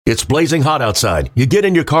It's blazing hot outside. You get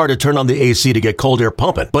in your car to turn on the AC to get cold air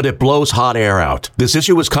pumping, but it blows hot air out. This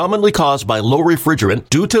issue is commonly caused by low refrigerant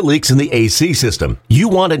due to leaks in the AC system. You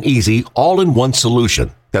want an easy, all-in-one solution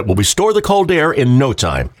that will restore the cold air in no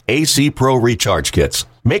time. AC Pro Recharge Kits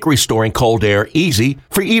make restoring cold air easy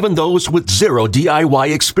for even those with zero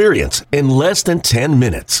DIY experience in less than 10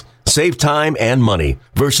 minutes. Save time and money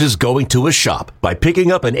versus going to a shop by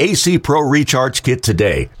picking up an AC Pro Recharge Kit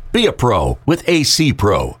today. Be a pro with AC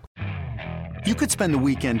Pro. You could spend the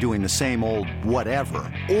weekend doing the same old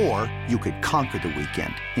whatever, or you could conquer the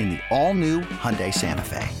weekend in the all-new Hyundai Santa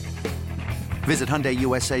Fe. Visit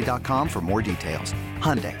HyundaiUSA.com for more details.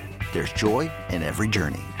 Hyundai, there's joy in every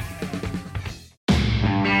journey. So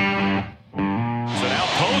now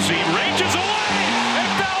Posey ranges away,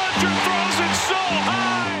 and Bellinger throws it so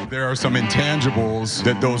high. There are some intangibles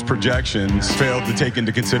that those projections failed to take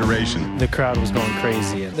into consideration. The crowd was going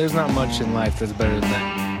crazy. There's not much in life that's better than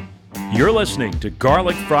that. You're listening to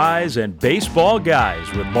Garlic Fries and Baseball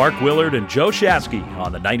Guys with Mark Willard and Joe Shasky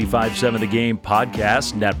on the 95.7 The Game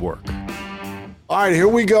Podcast Network. All right, here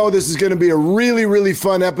we go. This is going to be a really, really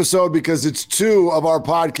fun episode because it's two of our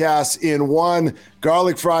podcasts in one.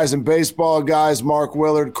 Garlic Fries and Baseball Guys, Mark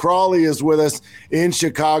Willard. Crawley is with us in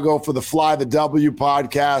Chicago for the Fly the W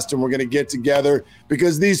podcast, and we're going to get together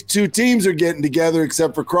because these two teams are getting together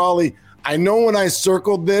except for Crawley. I know when I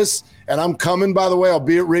circled this, and I'm coming, by the way, I'll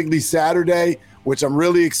be at Wrigley Saturday, which I'm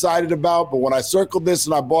really excited about. But when I circled this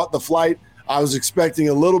and I bought the flight, I was expecting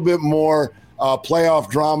a little bit more playoff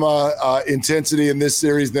drama intensity in this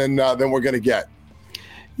series than we're going to get.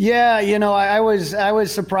 Yeah, you know, I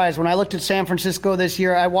was surprised when I looked at San Francisco this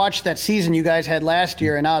year. I watched that season you guys had last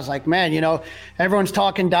year, and I was like, man, you know, everyone's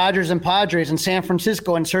talking Dodgers and Padres, and San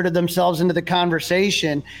Francisco inserted themselves into the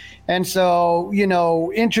conversation. And so, you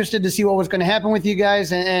know, interested to see what was going to happen with you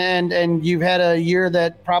guys, and you've had a year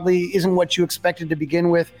that probably isn't what you expected to begin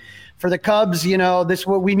with. For the Cubs, you know, this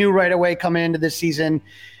what we knew right away coming into this season,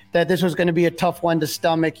 that this was going to be a tough one to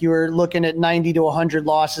stomach. You were looking at 90 to 100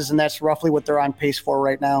 losses, and that's roughly what they're on pace for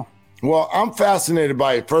right now. Well, I'm fascinated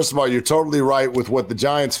by it. First of all, you're totally right with what the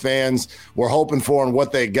Giants fans were hoping for and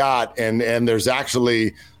what they got, and there's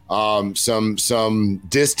actually some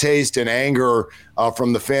distaste and anger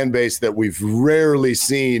from the fan base that we've rarely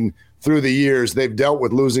seen through the years. They've dealt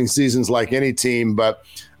with losing seasons like any team, but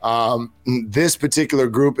this particular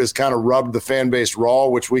group has kind of rubbed the fan base raw,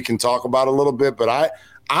 which we can talk about a little bit. But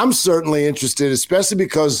I'm certainly interested, especially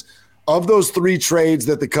because of those three trades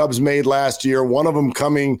that the Cubs made last year, one of them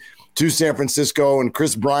coming to San Francisco and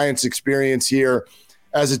Chris Bryant's experience here.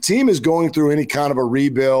 As a team is going through any kind of a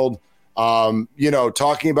rebuild, you know,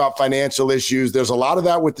 talking about financial issues, there's a lot of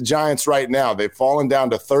that with the Giants right now. They've fallen down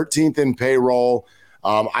to 13th in payroll.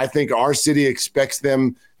 I think our city expects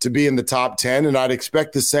them to be in the top 10, and I'd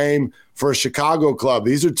expect the same for a Chicago club.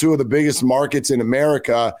 These are two of the biggest markets in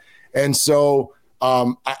America. And so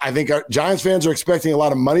I think our Giants fans are expecting a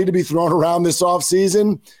lot of money to be thrown around this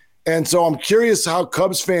offseason. And so I'm curious how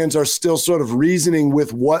Cubs fans are still sort of reasoning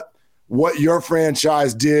with what your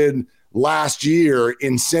franchise did last year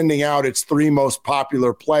in sending out its three most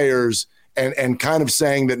popular players and kind of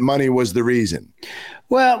saying that money was the reason.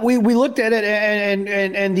 Well, we looked at it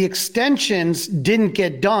and the extensions didn't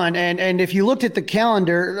get done. And if you looked at the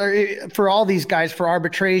calendar for all these guys, for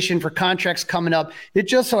arbitration, for contracts coming up, it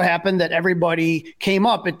just so happened that everybody came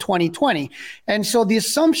up at 2020. And so the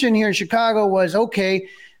assumption here in Chicago was, okay,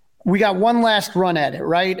 we got one last run at it,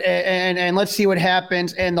 right? And let's see what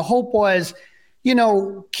happens. And the hope was, you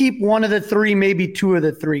know, keep one of the three, maybe two of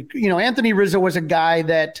the three. You know, Anthony Rizzo was a guy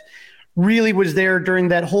that really was there during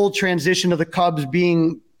that whole transition of the Cubs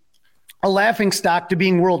being a laughingstock to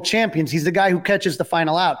being world champions. He's the guy who catches the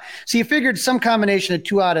final out. So you figured some combination of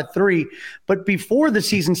 2 out of 3. But before the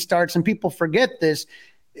season starts, and people forget this,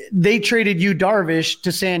 they traded Yu Darvish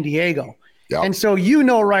to San Diego. Yep. And so you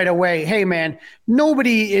know right away, hey, man,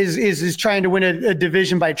 nobody is trying to win a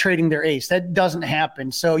division by trading their ace. That doesn't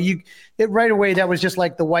happen. So right away, that was just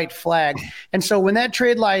like the white flag. And so when that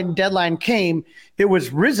trade line deadline came, it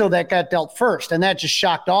was Rizzo that got dealt first, and that just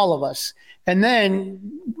shocked all of us. And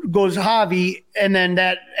then goes Javi, and then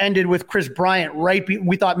that ended with Chris Bryant.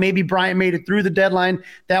 We thought maybe Bryant made it through the deadline.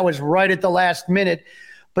 That was right at the last minute.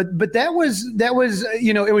 But that was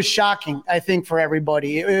you know, it was shocking, I think, for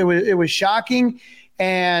everybody. It was shocking,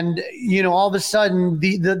 and you know, all of a sudden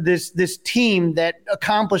this team that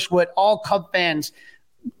accomplished what all Cub fans,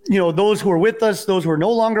 you know, those who were with us, those who are no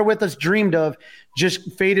longer with us, dreamed of,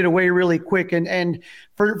 just faded away really quick. And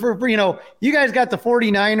for you know, you guys got the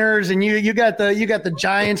 49ers and you got the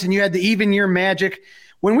Giants and you had the even year magic.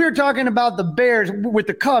 when we were talking about the Bears with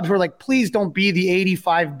the Cubs, we're like, please don't be the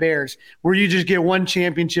 85 Bears where you just get one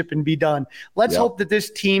championship and be done. Let's hope that this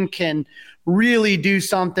team can really do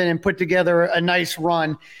something and put together a nice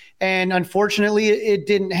run. And unfortunately, it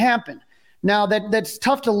didn't happen. Now that's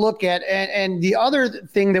tough to look at. And the other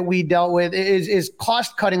thing that we dealt with is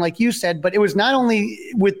cost cutting, like you said, but it was not only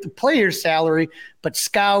with the player's salary, but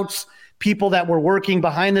scouts, people that were working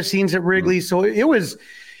behind the scenes at Wrigley. So it was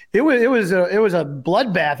a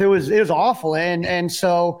bloodbath. It was awful. And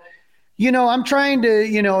so, I'm trying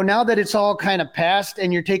to, now that it's all kind of past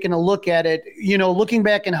and you're taking a look at it, looking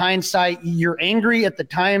back in hindsight, you're angry at the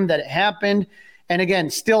time that it happened. And again,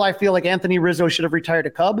 still, I feel like Anthony Rizzo should have retired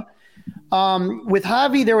a Cub. With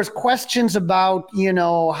Javi, there was questions about,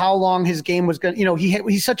 how long his game was going to,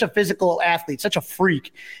 he's such a physical athlete, such a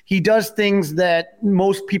freak. He does things that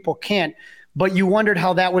most people can't, but you wondered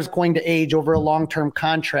how that was going to age over a long-term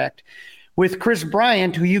contract. With Chris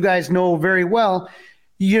Bryant, who you guys know very well,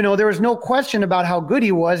 there was no question about how good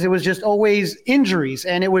he was. It was just always injuries.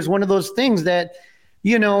 And it was one of those things that,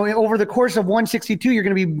 over the course of 162, you're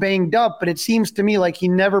going to be banged up, but it seems to me like he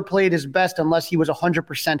never played his best unless he was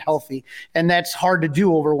 100% healthy. And that's hard to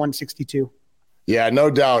do over 162. Yeah, no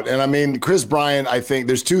doubt. And I mean, Chris Bryant, I think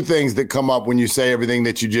there's two things that come up when you say everything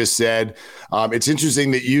that you just said. It's interesting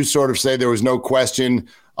that you sort of say there was no question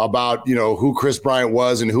about, who Chris Bryant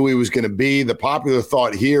was and who he was going to be. The popular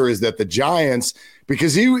thought here is that the Giants,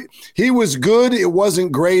 because he was good, it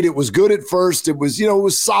wasn't great. It was good at first. It was, it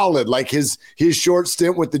was solid, like his short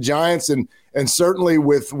stint with the Giants and certainly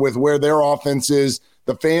with where their offense is,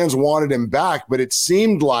 the fans wanted him back. But it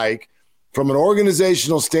seemed like from an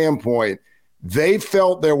organizational standpoint, they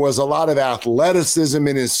felt there was a lot of athleticism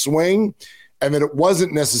in his swing and that it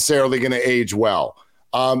wasn't necessarily going to age well.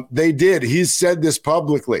 They did. He's said this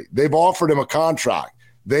publicly. They've offered him a contract.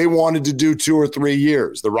 They wanted to do 2 or 3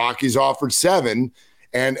 years. The Rockies offered 7,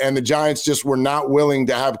 and the Giants just were not willing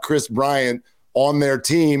to have Chris Bryant on their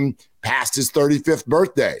team past his 35th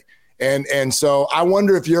birthday. And so I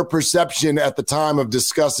wonder if your perception at the time of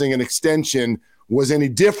discussing an extension was any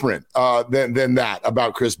different than that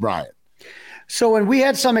about Chris Bryant. So when we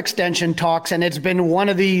had some extension talks, and it's been one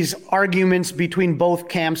of these arguments between both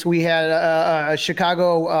camps, we had a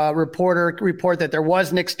Chicago reporter report that there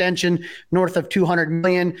was an extension north of $200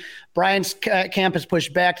 million. Brian's camp has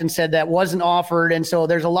pushed back and said that wasn't offered. And so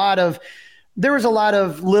there was a lot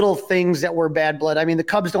of little things that were bad blood. I mean, the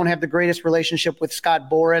Cubs don't have the greatest relationship with Scott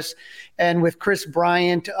Boras, and with Chris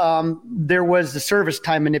Bryant, there was the service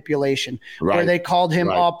time manipulation where they called him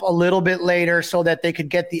up a little bit later so that they could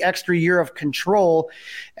get the extra year of control.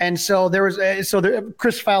 And so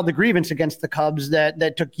Chris filed the grievance against the Cubs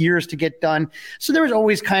that took years to get done. So there was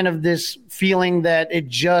always kind of this feeling that it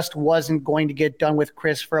just wasn't going to get done with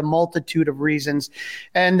Chris for a multitude of reasons.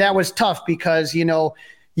 And that was tough because,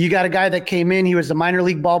 you got a guy that came in, he was the minor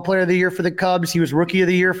league ball player of the year for the Cubs. He was rookie of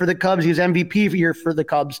the year for the Cubs. He was MVP of the year for the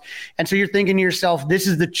Cubs. And so you're thinking to yourself, this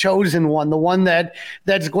is the chosen one, the one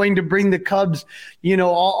that's going to bring the Cubs,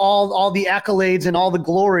 all the accolades and all the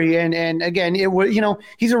glory. And again, it was,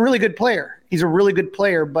 he's a really good player. He's a really good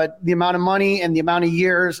player, but the amount of money and the amount of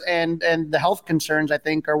years and the health concerns, I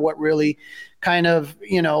think, are what really kind of,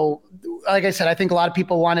 like I said, I think a lot of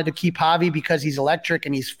people wanted to keep Javi because he's electric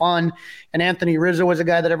and he's fun. And Anthony Rizzo was a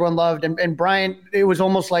guy that everyone loved. And Bryant, it was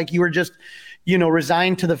almost like you were just,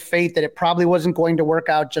 resigned to the fate that it probably wasn't going to work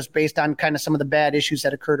out just based on kind of some of the bad issues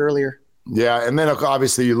that occurred earlier. Yeah, and then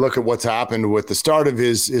obviously you look at what's happened with the start of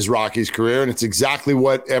his Rockies career, and it's exactly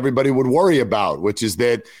what everybody would worry about, which is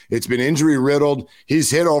that it's been injury-riddled.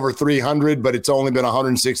 He's hit over 300, but it's only been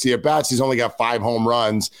 160 at-bats. He's only got 5 home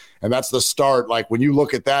runs, and that's the start. Like, when you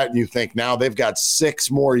look at that and you think, now they've got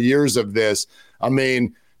 6 more years of this. I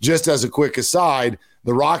mean, just as a quick aside,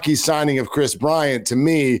 the Rockies signing of Chris Bryant, to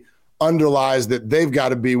me, underlies that they've got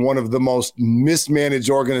to be one of the most mismanaged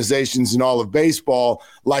organizations in all of baseball.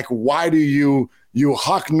 Like, why do you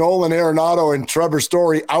huck Nolan Arenado and Trevor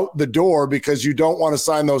Story out the door because you don't want to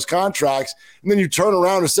sign those contracts, and then you turn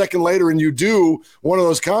around a second later and you do one of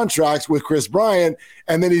those contracts with Chris Bryant,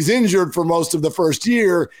 and then he's injured for most of the first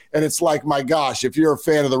year, and it's like, my gosh, if you're a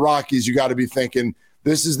fan of the Rockies, you got to be thinking,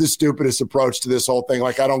 this is the stupidest approach to this whole thing.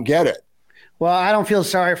 Like, I don't get it. Well, I don't feel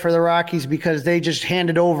sorry for the Rockies because they just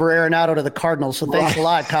handed over Arenado to the Cardinals. So thanks a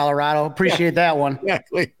lot, Colorado. Appreciate that one.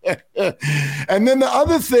 Exactly. And then the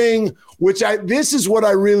other thing, this is what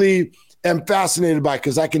I really am fascinated by,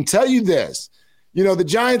 because I can tell you this, the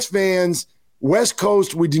Giants fans, West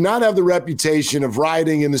Coast, we do not have the reputation of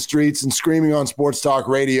rioting in the streets and screaming on sports talk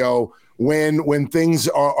radio when things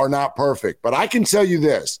are not perfect. But I can tell you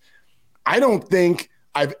this, I don't think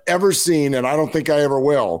I've ever seen, and I don't think I ever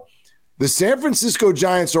will. The San Francisco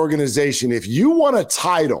Giants organization, if you won a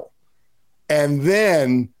title and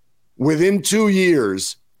then within 2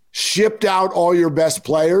 years shipped out all your best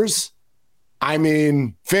players, I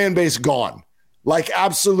mean, fan base gone. Like,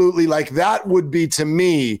 absolutely, like that would be, to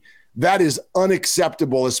me, that is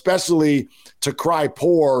unacceptable, especially to cry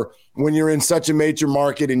poor when you're in such a major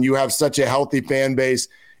market and you have such a healthy fan base.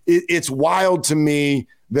 It's wild to me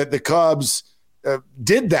that the Cubs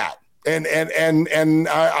did that. And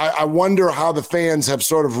I wonder how the fans have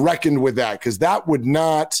sort of reckoned with that, because that would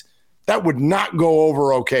not go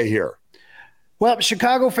over okay here. Well,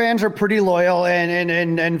 Chicago fans are pretty loyal,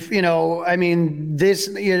 and you know, I mean,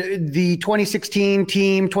 the 2016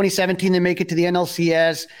 team, 2017 they make it to the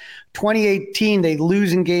NLCS. 2018 they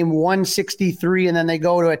lose in game 163, and then they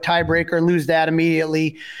go to a tiebreaker and lose that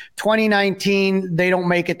immediately. 2019 they don't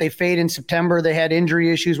make it; they fade in September. They had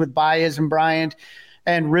injury issues with Baez and Bryant,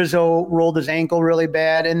 and Rizzo rolled his ankle really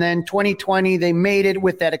bad. And then 2020 they made it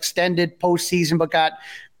with that extended postseason, but got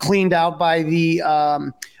cleaned out by the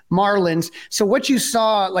Marlins. So what you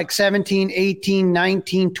saw like 17, 18,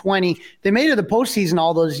 19, 20, they made it to the postseason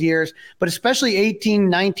all those years, but especially 18,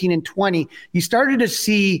 19, and 20, you started to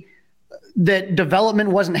see that development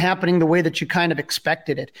wasn't happening the way that you kind of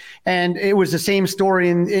expected it. And it was the same story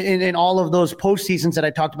in all of those postseasons that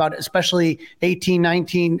I talked about, especially 18,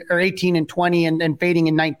 19, or 18 and 20 and fading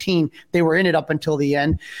in 19. They were in it up until the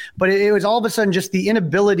end. But it was all of a sudden just the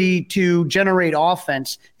inability to generate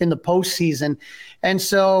offense in the postseason. And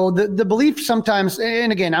so the belief sometimes,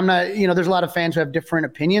 and again, I'm not, you know, there's a lot of fans who have different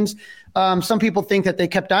opinions. Some people think that they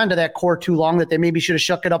kept on to that core too long, that they maybe should have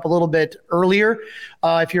shook it up a little bit earlier.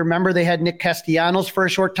 If you remember, they had Nick Castellanos for a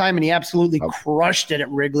short time, and he absolutely crushed it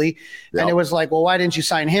at Wrigley. Yep. And it was like, well, why didn't you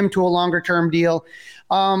sign him to a longer-term deal?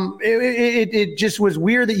 It just was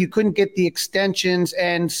weird that you couldn't get the extensions.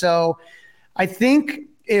 And so I think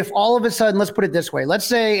if all of a sudden, let's put it this way, let's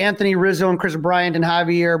say Anthony Rizzo and Chris Bryant and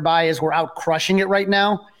Javier Baez were out crushing it right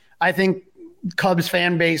now, I think Cubs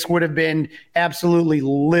fan base would have been absolutely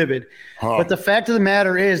livid. But the fact of the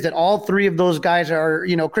matter is that all three of those guys are,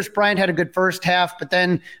 you know, Chris Bryant had a good first half, but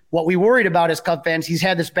then what we worried about as Cub fans, he's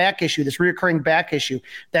had this back issue, this reoccurring back issue.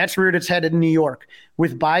 That's reared its head in New York.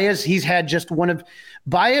 With Baez, he's had just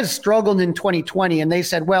Baez struggled in 2020, and they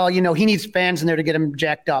said, well, you know, he needs fans in there to get him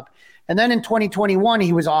jacked up. And then in 2021,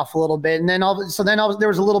 he was off a little bit. And then there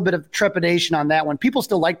was a little bit of trepidation on that one. People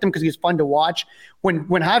still liked him because he was fun to watch. When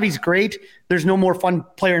Javi's great, there's no more fun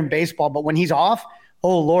player in baseball. But when he's off,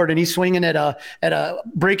 oh Lord, and he's swinging at a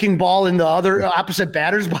breaking ball in the other opposite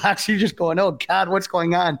batter's box, you're just going, oh God, what's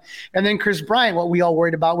going on? And then Chris Bryant, what we all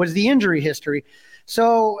worried about was the injury history.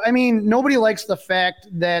 So, I mean, nobody likes the fact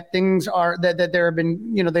that things are that there have been,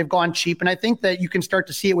 you know, they've gone cheap. And I think that you can start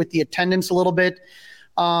to see it with the attendance a little bit.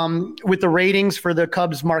 With the ratings for the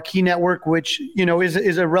Cubs marquee network, which, you know, is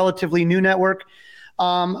a relatively new network.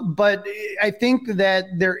 But I think that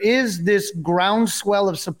there is this groundswell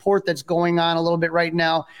of support that's going on a little bit right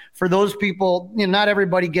now for those people. You know, not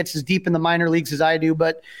everybody gets as deep in the minor leagues as I do,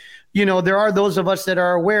 but, you know, there are those of us that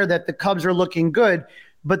are aware that the Cubs are looking good.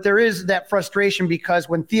 But there is that frustration because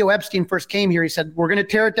when Theo Epstein first came here, he said, we're going to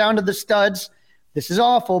tear it down to the studs. This is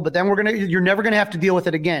awful, but then you're never going to have to deal with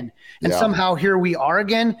it again. And somehow here we are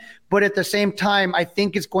again. But at the same time, I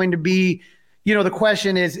think it's going to be, you know, the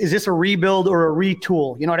question is this a rebuild or a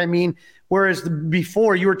retool? You know what I mean? Whereas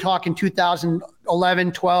before you were talking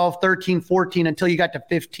 2011, 12, 13, 14 until you got to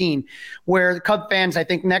 15, where the Cub fans, I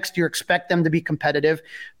think next year expect them to be competitive.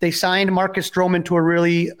 They signed Marcus Stroman to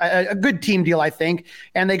a good team deal, I think,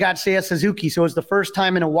 and they got Seiya Suzuki. So it was the first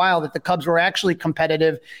time in a while that the Cubs were actually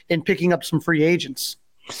competitive in picking up some free agents.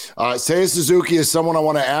 Seiya Suzuki is someone I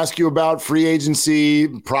want to ask you about. Free agency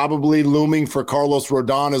probably looming for Carlos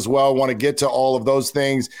Rodon as well. Want to get to all of those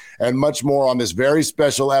things and much more on this very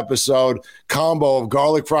special episode combo of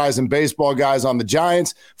garlic fries and baseball guys on the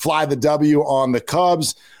Giants, fly the W on the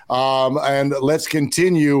Cubs. And let's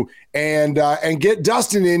continue and get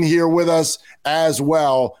Dustin in here with us as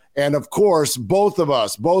well. And of course, both of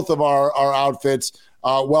our outfits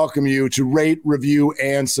welcome you to rate, review,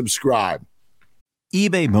 and subscribe.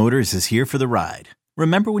 eBay Motors is here for the ride.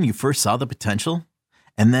 Remember when you first saw the potential?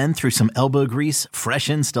 And then through some elbow grease, fresh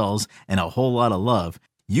installs, and a whole lot of love,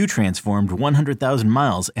 you transformed 100,000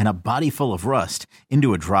 miles and a body full of rust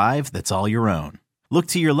into a drive that's all your own. Look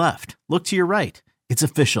to your left. Look to your right. It's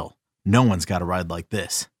official. No one's got a ride like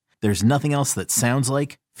this. There's nothing else that sounds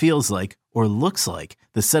like, feels like, or looks like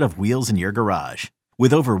the set of wheels in your garage.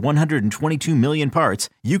 With over 122 million parts,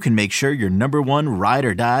 you can make sure your number one ride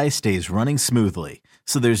or die stays running smoothly,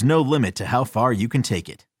 so there's no limit to how far you can take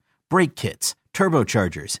it. Brake kits,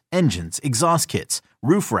 Turbochargers, engines, exhaust kits,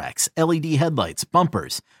 roof racks, LED headlights,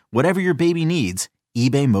 bumpers, whatever your baby needs,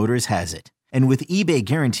 eBay Motors has it. And with eBay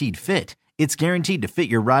Guaranteed Fit, it's guaranteed to fit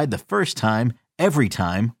your ride the first time, every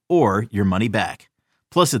time, or your money back.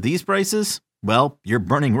 Plus, at these prices, well, you're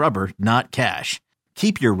burning rubber, not cash.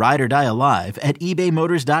 Keep your ride or die alive at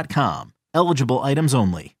ebaymotors.com. Eligible items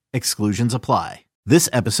only. Exclusions apply. This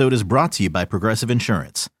episode is brought to you by Progressive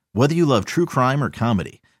Insurance. Whether you love true crime or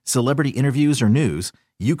comedy, celebrity interviews or news,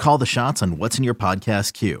 you call the shots on what's in your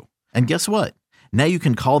podcast queue. And guess what? Now you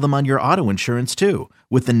can call them on your auto insurance too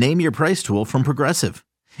with the Name Your Price tool from Progressive.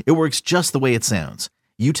 It works just the way it sounds.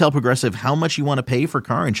 You tell Progressive how much you want to pay for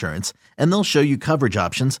car insurance, and they'll show you coverage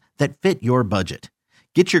options that fit your budget.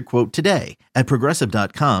 Get your quote today at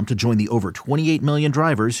Progressive.com to join the over 28 million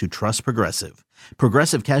drivers who trust Progressive.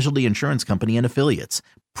 Progressive Casualty Insurance Company and Affiliates.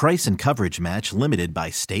 Price and coverage match limited by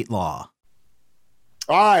state law.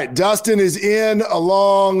 All right, Dustin is in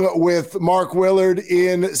along with Mark Willard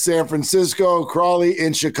in San Francisco, Crawley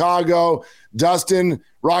in Chicago. Dustin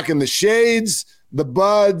rocking the shades, the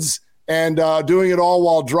buds, and doing it all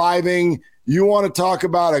while driving. You want to talk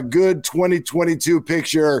about a good 2022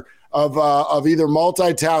 picture of either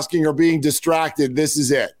multitasking or being distracted. This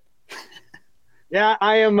is it. Yeah,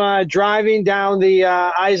 I am driving down the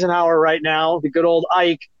Eisenhower right now, the good old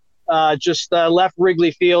Ike, just left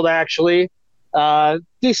Wrigley Field, actually.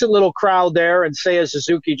 Decent little crowd there, and Seiya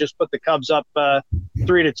Suzuki just put the Cubs up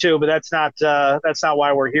 3-2, but that's not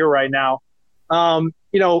why we're here right now.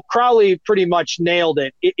 Crowley pretty much nailed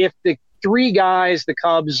it. If the three guys the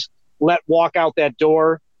Cubs let walk out that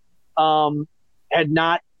door had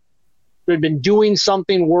been doing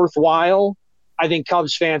something worthwhile, I think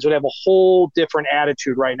Cubs fans would have a whole different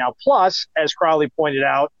attitude right now. Plus, as Crowley pointed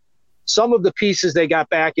out, some of the pieces they got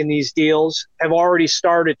back in these deals have already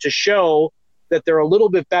started to show that they're a little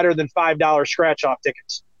bit better than $5 scratch-off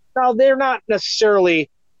tickets. Now, they're not necessarily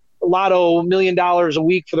lotto $1 million a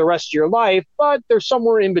week for the rest of your life, but they're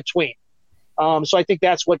somewhere in between. So I think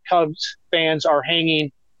that's what Cubs fans are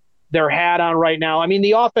hanging their hat on right now. I mean,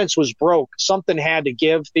 the offense was broke. Something had to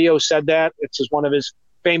give. Theo said that. It's just one of his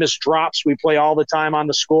famous drops we play all the time on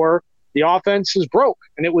the score. The offense is broke,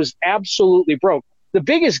 and it was absolutely broke. The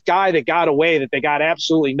biggest guy that got away that they got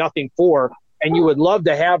absolutely nothing for, and you would love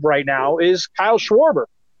to have right now, is Kyle Schwarber.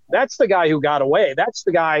 That's the guy who got away. That's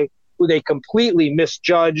the guy who they completely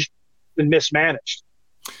misjudged and mismanaged.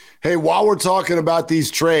 Hey, while we're talking about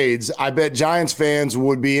these trades, I bet Giants fans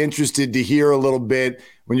would be interested to hear a little bit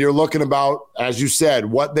when you're looking about, as you said,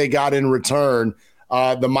 what they got in return,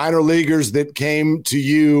 the minor leaguers that came to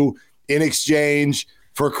you in exchange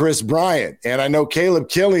for Chris Bryant. And I know Caleb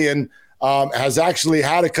Killian has actually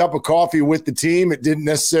had a cup of coffee with the team. It didn't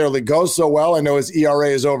necessarily go so well. I know his ERA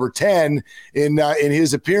is over 10 in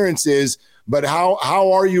his appearances. But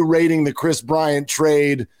how are you rating the Chris Bryant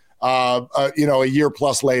trade, a year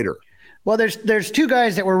plus later? Well, there's two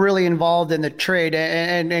guys that were really involved in the trade,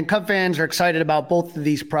 and Cub fans are excited about both of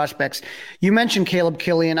these prospects. You mentioned Caleb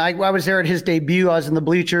Killian. I was there at his debut. I was in the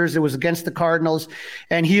bleachers. It was against the Cardinals,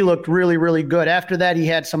 and he looked really, really good. After that, he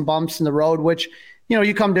had some bumps in the road, which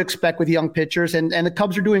you come to expect with young pitchers, and the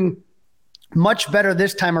Cubs are doing much better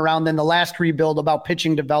this time around than the last rebuild about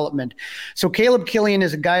pitching development. So Caleb Killian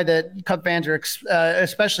is a guy that Cub fans are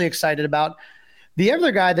especially excited about. The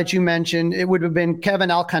other guy that you mentioned, it would have been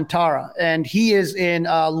Kevin Alcantara, and he is in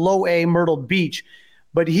low A Myrtle Beach,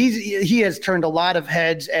 but he has turned a lot of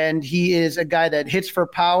heads, and he is a guy that hits for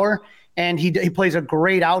power, and he plays a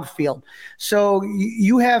great outfield. So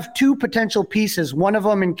you have two potential pieces, one of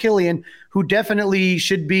them in Killian, who definitely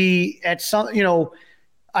should be at some,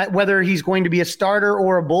 whether he's going to be a starter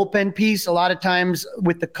or a bullpen piece. A lot of times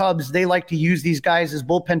with the Cubs, they like to use these guys as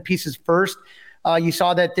bullpen pieces first. You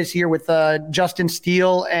saw that this year with Justin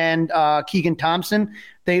Steele and Keegan Thompson.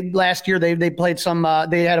 Last year they played some.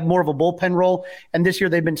 They had more of a bullpen role, and this year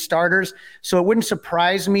they've been starters. So it wouldn't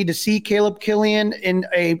surprise me to see Caleb Killian in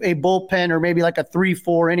a bullpen or maybe like a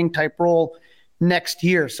 3-4 inning type role next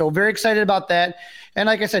year. So very excited about that. And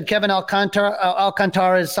like I said, Kevin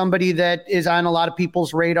Alcantara is somebody that is on a lot of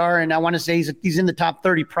people's radar, and I want to say he's in the top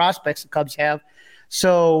 30 prospects the Cubs have.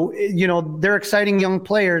 So, they're exciting young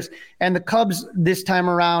players, and the Cubs this time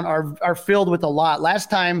around are filled with a lot. Last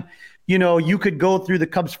time, you could go through the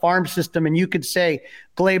Cubs farm system and you could say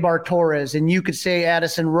Gleyber Torres, and you could say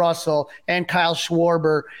Addison Russell and Kyle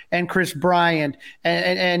Schwarber and Chris Bryant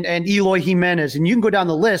and Eloy Jimenez, and you can go down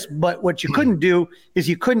the list. But what you couldn't do is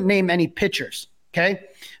you couldn't name any pitchers. Okay.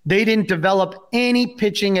 They didn't develop any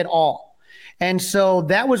pitching at all. And so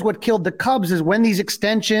that was what killed the Cubs, is when these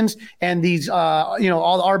extensions and these, all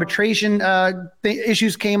the arbitration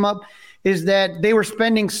issues came up, is that they were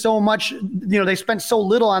spending so much, they spent so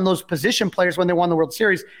little on those position players when they won the World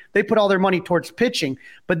Series. They put all their money towards pitching.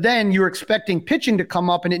 But then you were expecting pitching to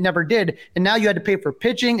come up, and it never did. And now you had to pay for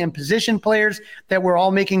pitching and position players that were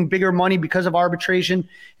all making bigger money because of arbitration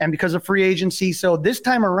and because of free agency. So this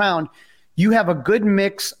time around, you have a good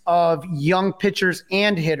mix of young pitchers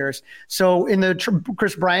and hitters. So in the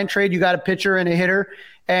Chris Bryant trade, you got a pitcher and a hitter.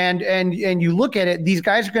 And you look at it, these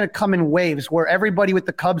guys are going to come in waves where everybody with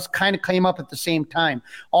the Cubs kind of came up at the same time.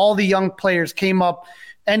 All the young players came up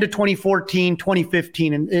end of 2014,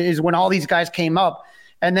 2015, and is when all these guys came up.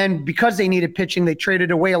 And then because they needed pitching, they traded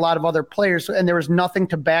away a lot of other players, and there was nothing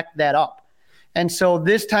to back that up. And so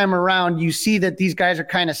this time around, you see that these guys are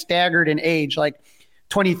kind of staggered in age, like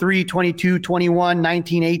 23, 22, 21,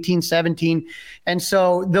 19, 18, 17. And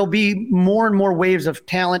so there'll be more and more waves of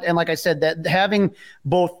talent. And like I said, that having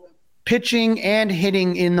both pitching and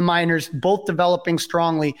hitting in the minors, both developing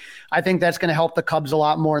strongly, I think that's going to help the Cubs a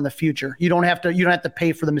lot more in the future. You don't have to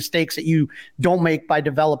pay for the mistakes that you don't make by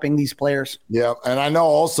developing these players. Yeah. And I know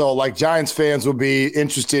also like Giants fans will be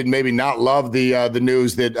interested, maybe not love the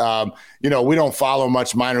news that, we don't follow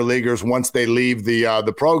much minor leaguers once they leave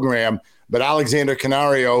the program. But Alexander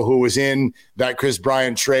Canario, who was in that Chris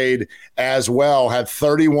Bryant trade as well, had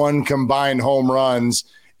 31 combined home runs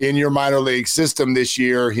in your minor league system this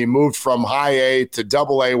year. He moved from high A to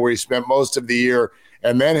double A, where he spent most of the year,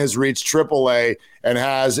 and then has reached triple A and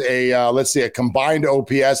has a combined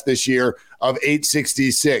OPS this year of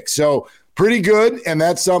 866. So pretty good, and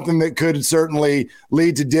that's something that could certainly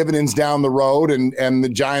lead to dividends down the road. And the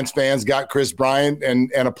Giants fans got Chris Bryant and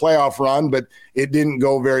a playoff run, but it didn't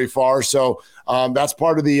go very far. So that's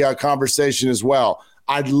part of the conversation as well.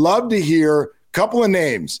 I'd love to hear a couple of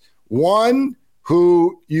names. One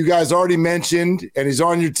who you guys already mentioned, and he's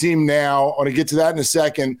on your team now. I want to get to that in a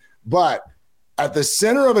second. But at the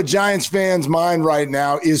center of a Giants fan's mind right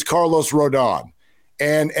now is Carlos Rodon.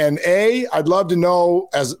 And I'd love to know,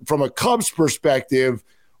 as from a Cubs perspective,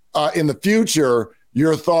 in the future,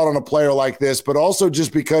 your thought on a player like this, but also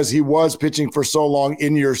just because he was pitching for so long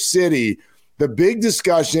in your city, the big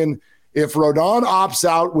discussion, if Rodon opts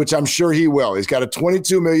out, which I'm sure he will, he's got a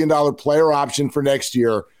 $22 million player option for next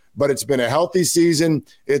year, but it's been a healthy season.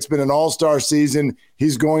 It's been an all-star season.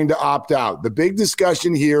 He's going to opt out. The big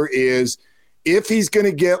discussion here is if he's going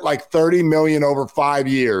to get like $30 million over 5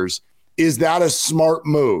 years, is that a smart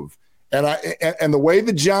move? And the way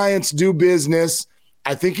the Giants do business,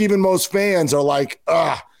 I think even most fans are like,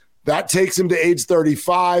 that takes him to age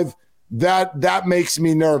 35. That makes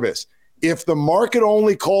me nervous. If the market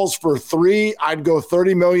only calls for 3, I'd go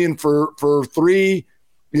 $30 million for 3,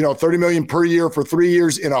 $30 million per year for 3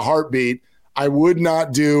 years in a heartbeat. I would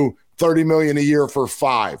not do $30 million a year for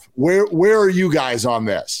 5. Where are you guys on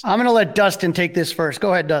this? I'm going to let Dustin take this first.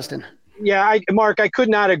 Go ahead, Dustin. Yeah, Mark, I could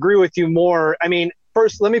not agree with you more. I mean,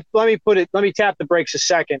 first, let me tap the brakes a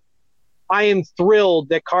second. I am thrilled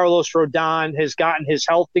that Carlos Rodon has gotten his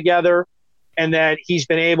health together and that he's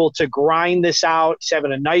been able to grind this out. He's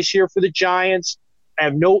having a nice year for the Giants. I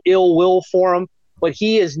have no ill will for him, but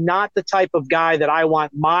he is not the type of guy that I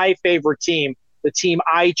want my favorite team, the team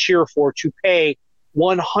I cheer for, to pay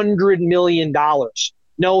 $100 million.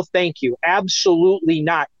 No, thank you. Absolutely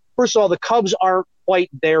not. First of all, the Cubs aren't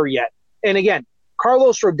quite there yet. And again,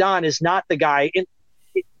 Carlos Rodon is not the guy.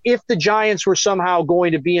 If the Giants were somehow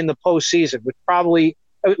going to be in the postseason, which probably,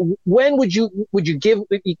 when would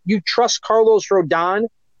you trust Carlos Rodon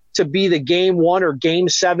to be the game 1 or game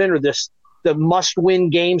 7 or the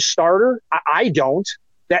must-win game starter? I don't.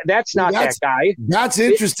 That's not that guy. That's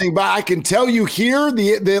interesting, but I can tell you here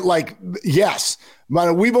yes,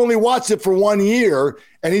 but we've only watched it for 1 year,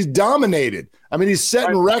 and he's dominated. I mean, he's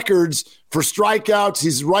setting records for strikeouts.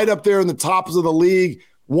 He's right up there in the tops of the league.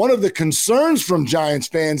 One of the concerns from Giants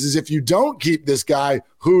fans is if you don't keep this guy,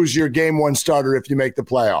 who's your game 1 starter if you make the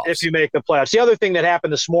playoffs? If you make the playoffs. The other thing that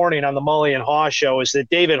happened this morning on the Mully and Haw show is that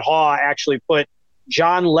David Haw actually put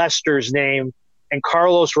John Lester's name and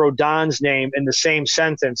Carlos Rodon's name in the same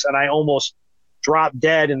sentence, and I almost dropped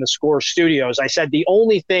dead in the Score studios. I said the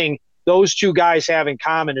only thing those two guys have in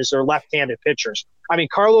common is they're left-handed pitchers. I mean,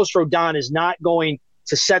 Carlos Rodon is not going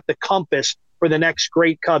to set the compass for the next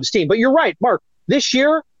great Cubs team. But you're right, Mark. This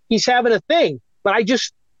year, he's having a thing. But I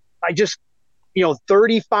just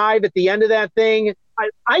 35 at the end of that thing.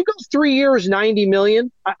 I go 3 years, $90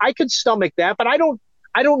 million. I could stomach that, but I don't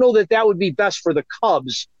know that would be best for the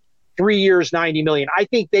Cubs. 3 years, $90 million. I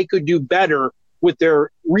think they could do better with their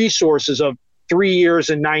resources of 3 years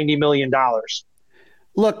and $90 million.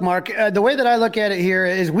 Look, Mark, the way that I look at it here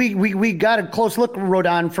is we got a close look at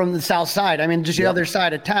Rodon from the south side. I mean, just the other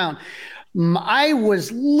side of town. I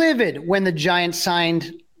was livid when the Giants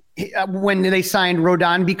when they signed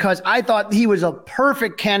Rodon, because I thought he was a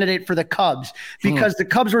perfect candidate for the Cubs, because the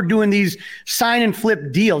Cubs were doing these sign and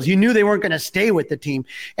flip deals. You knew they weren't going to stay with the team.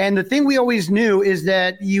 And the thing we always knew is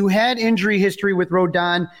that you had injury history with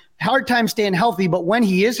Rodon, hard time staying healthy, but when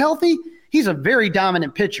he is healthy, he's a very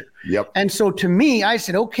dominant pitcher. Yep. And so to me, I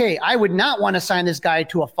said, okay, I would not want to sign this guy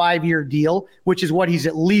to a 5-year deal, which is what he's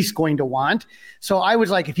at least going to want. So I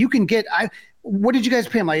was like, if you can get, what did you guys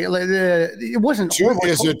pay him? Like, it wasn't.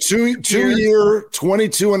 It's a two-year,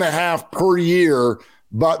 22.5 per year,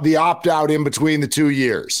 but the opt-out in between the 2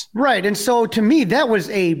 years. Right. And so to me, that was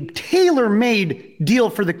a tailor-made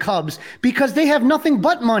deal for the Cubs, because they have nothing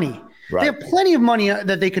but money. Right. They have plenty of money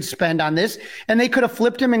that they could spend on this, and they could have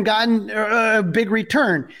flipped him and gotten a big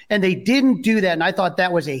return, and they didn't do that. And I thought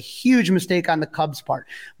that was a huge mistake on the Cubs' part.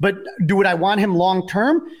 But would I want him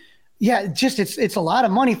long-term? Yeah, just it's a lot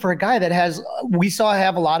of money for a guy that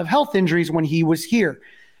have a lot of health injuries when he was here.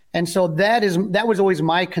 And so that was always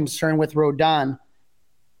my concern with Rodon.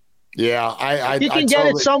 Yeah, if he can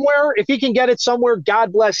get it somewhere,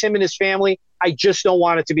 God bless him and his family. I just don't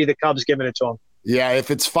want it to be the Cubs giving it to him. Yeah, if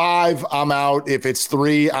it's 5, I'm out. If it's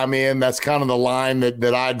 3, I'm in. That's kind of the line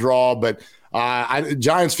that I draw. But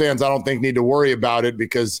Giants fans, I don't think, need to worry about it,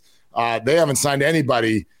 because they haven't signed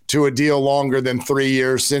anybody to a deal longer than 3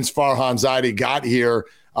 years since Farhan Zaidi got here,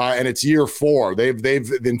 and it's year 4. They've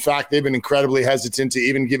been incredibly hesitant to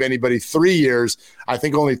even give anybody 3 years. I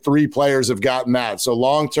think only 3 players have gotten that. So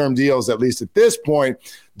long-term deals, at least at this point,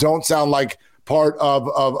 don't sound like part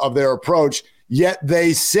of their approach. Yet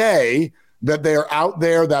they say that they're out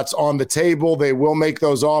there, that's on the table. They will make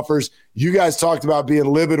those offers. You guys talked about being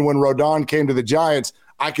livid when Rodon came to the Giants.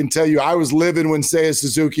 I can tell you I was livid when Seiya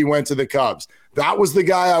Suzuki went to the Cubs. That was the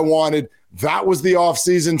guy I wanted. That was the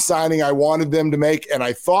offseason signing I wanted them to make, and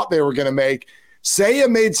I thought they were going to make. Seiya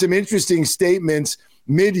made some interesting statements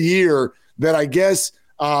mid-year that I guess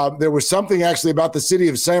there was something actually about the city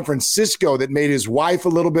of San Francisco that made his wife a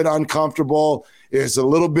little bit uncomfortable. Is a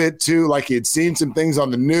little bit too, like he had seen some things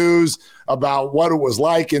on the news about what it was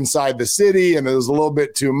like inside the city, and it was a little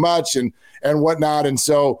bit too much and whatnot. And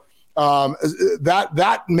so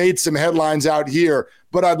that made some headlines out here.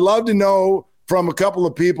 But I'd love to know from a couple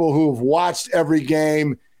of people who have watched every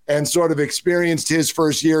game and sort of experienced his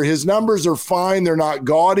first year. His numbers are fine. They're not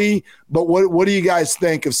gaudy. But what do you guys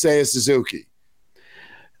think of Seiya Suzuki?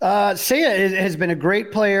 Seiya has been a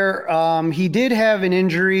great player. He did have an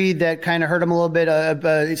injury that kind of hurt him a little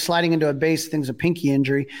bit, sliding into a base. I think it's a pinky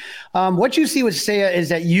injury. What you see with Seiya is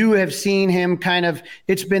that you have seen him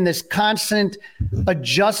it's been this constant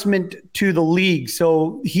adjustment to the league.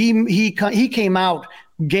 So he came out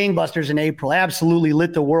gangbusters in April, absolutely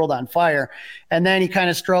lit the world on fire. And then he kind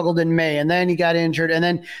of struggled in May, and then he got injured. And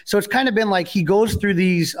then, so it's kind of been like he goes through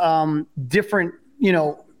these different,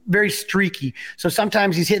 very streaky. So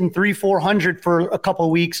sometimes he's hitting 300-400 for a couple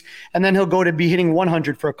of weeks, and then he'll go to be hitting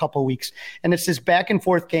 100 for a couple of weeks. And it's this back and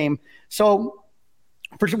forth game. So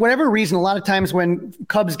for whatever reason, a lot of times when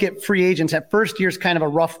Cubs get free agents, that first year's kind of a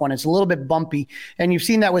rough one. It's a little bit bumpy. And you've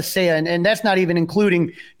seen that with Seiya. And that's not even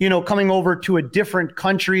including, coming over to a different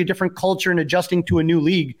country, a different culture, and adjusting to a new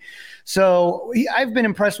league. So I've been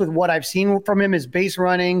impressed with what I've seen from him. His base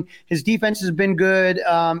running, his defense has been good.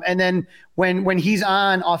 And then when he's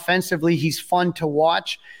on offensively, he's fun to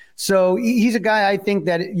watch. So he's a guy, I think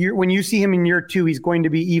that when you see him in year 2, he's going to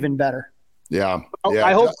be even better. Yeah.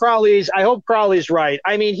 I hope Crowley's right.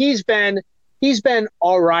 I mean, he's been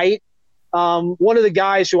all right. One of the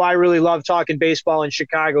guys who I really love talking baseball in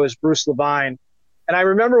Chicago is Bruce Levine. And I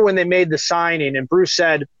remember when they made the signing, and Bruce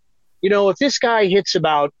said, if this guy hits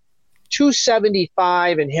about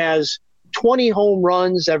 275 and has 20 home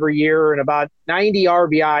runs every year and about 90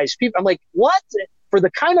 RBIs, I'm like, what? For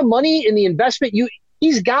the kind of money in the investment,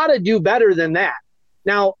 he's got to do better than that.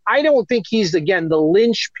 Now, I don't think he's, again, the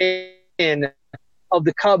linchpin of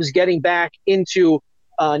the Cubs getting back into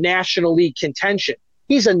National League contention.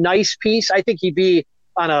 He's a nice piece. I think he'd be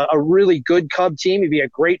on a really good Cub team. He'd be a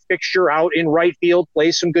great fixture out in right field,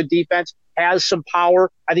 plays some good defense, has some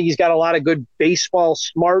power. I think he's got a lot of good baseball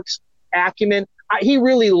smarts, acumen. He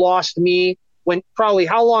really lost me when probably,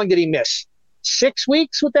 how long did he miss? 6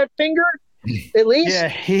 weeks with that finger, at least?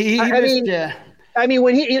 Yeah, I mean,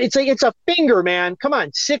 when it's a finger, man. Come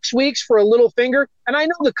on, 6 weeks for a little finger. And I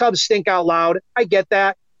know the Cubs stink out loud. I get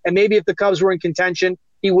that. And maybe if the Cubs were in contention,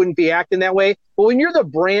 he wouldn't be acting that way. But when you're the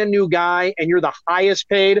brand new guy and you're the highest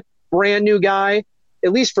paid brand new guy,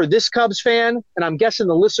 at least for this Cubs fan, and I'm guessing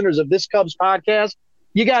the listeners of this Cubs podcast,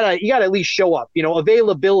 you gotta at least show up.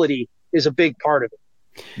 Availability is a big part of it.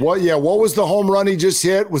 What was the home run he just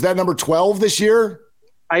hit? Was that number 12 this year?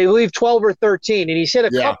 I believe 12 or 13. And he's hit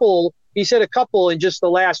a couple. He's hit a couple in just the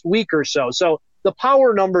last week or so. So the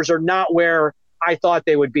power numbers are not where I thought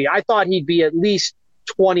they would be. I thought he'd be at least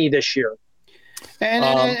 20 this year. And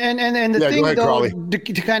the thing, ahead, though,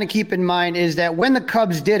 to kind of keep in mind is that when the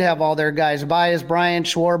Cubs did have all their guys, Baez, Bryant,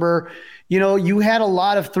 Schwarber, you had a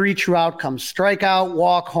lot of 3 true outcomes: strikeout,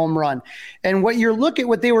 walk, home run. And what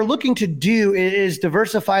they were looking to do is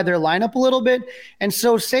diversify their lineup a little bit. And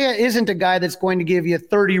so Seiya isn't a guy that's going to give you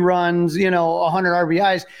 30 runs, 100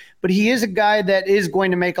 RBIs, but he is a guy that is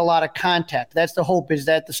going to make a lot of contact. That's the hope, is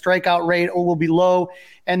that the strikeout rate will be low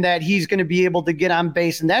and that he's going to be able to get on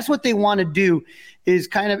base. And that's what they want to do, is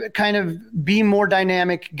kind of be more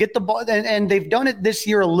dynamic, get the ball. And they've done it this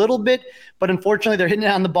year a little bit, but unfortunately they're hitting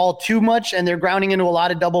it on the ball too much and they're grounding into a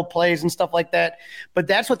lot of double plays and stuff like that. But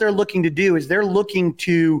that's what they're looking to do, is they're looking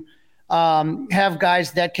to have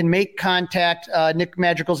guys that can make contact. Nick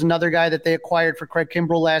Madrigal's another guy that they acquired for Craig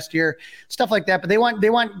Kimbrell last year, stuff like that. But they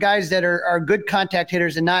want guys that are good contact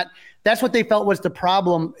hitters and not. That's what they felt was the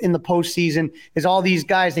problem in the postseason, is all these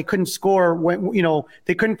guys, they couldn't score when,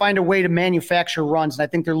 they couldn't find a way to manufacture runs. And I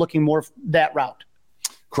think they're looking more that route.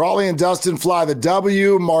 Crawley and Dustin fly the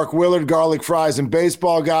W. Mark Willard, Garlic Fries, and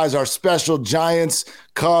Baseball Guys, our special Giants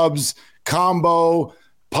Cubs combo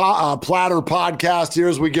platter podcast here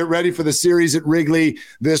as we get ready for the series at Wrigley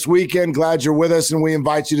this weekend. Glad you're with us, and we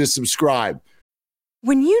invite you to subscribe.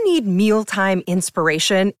 When you need mealtime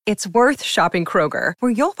inspiration, it's worth shopping Kroger,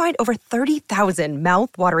 where you'll find over 30,000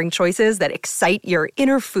 mouth-watering choices that excite your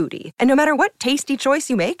inner foodie. And no matter what tasty choice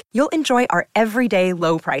you make, you'll enjoy our everyday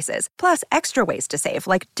low prices, plus extra ways to save,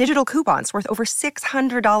 like digital coupons worth over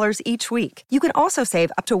 $600 each week. You can also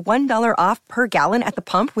save up to $1 off per gallon at the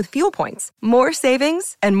pump with fuel points. More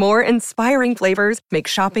savings and more inspiring flavors make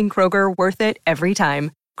shopping Kroger worth it every time.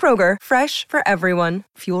 Kroger, fresh for everyone.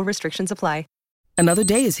 Fuel restrictions apply. Another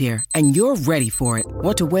day is here, and you're ready for it.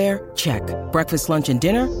 What to wear? Check. Breakfast, lunch, and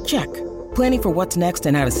dinner? Check. Planning for what's next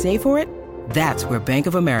and how to save for it? That's where Bank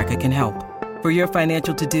of America can help. For your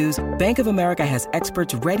financial to-dos, Bank of America has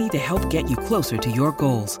experts ready to help get you closer to your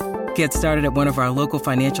goals. Get started at one of our local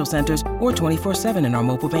financial centers or 24/7 in our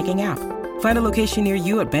mobile banking app. Find a location near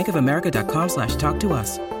you at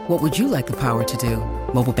bankofamerica.com/talktous. What would you like the power to do?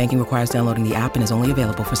 Mobile banking requires downloading the app and is only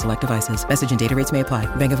available for select devices. Message and data rates may apply.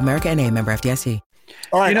 Bank of America N.A., member FDIC.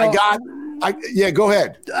 All right, go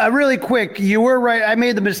ahead. Really quick, you were right. I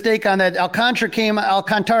made the mistake on that. Alcantara came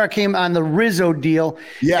on the Rizzo deal,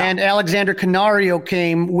 and Alexander Canario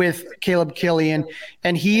came with Caleb Killian,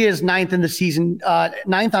 and he is 9th in the season,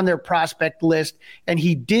 9th on their prospect list, and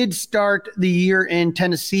he did start the year in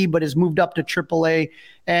Tennessee, but has moved up to AAA.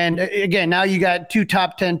 And again, now you got 2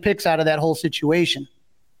 top 10 picks out of that whole situation.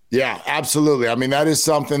 Yeah, absolutely. I mean, that is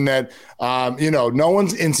something that, no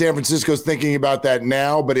one's in San Francisco is thinking about that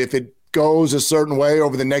now, but if it goes a certain way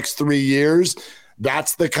over the next 3 years,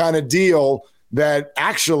 that's the kind of deal that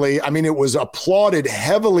actually, I mean, it was applauded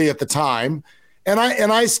heavily at the time, and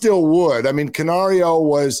I still would. I mean, Canario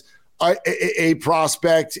was a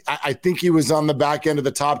prospect. I think he was on the back end of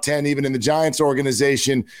the top 10, even in the Giants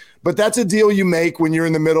organization, but that's a deal you make when you're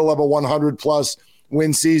in the middle of a 100-plus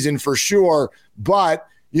win season for sure. But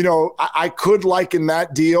I could liken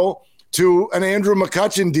that deal to an Andrew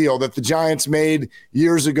McCutchen deal that the Giants made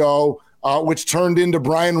years ago, which turned into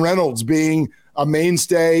Brian Reynolds being a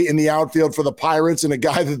mainstay in the outfield for the Pirates and a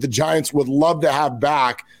guy that the Giants would love to have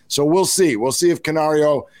back. So we'll see. We'll see if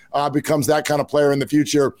Canario becomes that kind of player in the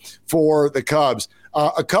future for the Cubs.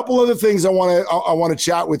 A couple other things I want to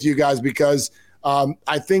chat with you guys, because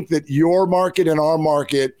I think that your market and our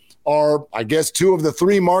market are, I guess, 2 of the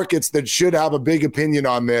 3 markets that should have a big opinion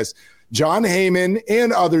on this. John Heyman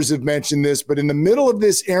and others have mentioned this, but in the middle of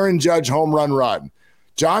this Aaron Judge home run,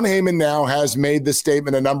 John Heyman now has made the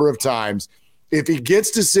statement a number of times. If he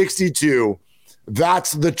gets to 62,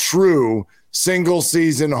 that's the true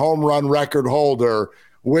single-season home run record holder,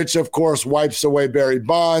 which, of course, wipes away Barry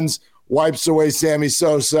Bonds, wipes away Sammy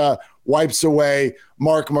Sosa, wipes away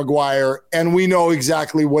Mark McGwire, and we know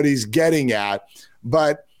exactly what he's getting at.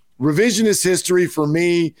 But revisionist history for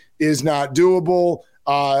me is not doable.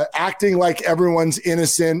 Acting like everyone's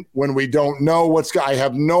innocent when we don't know I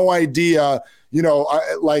have no idea.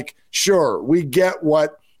 Sure, we get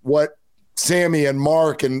what Sammy and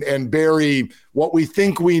Mark and Barry, what we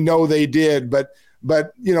think we know they did, but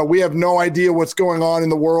we have no idea what's going on in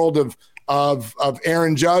the world of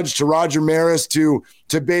Aaron Judge to Roger Maris to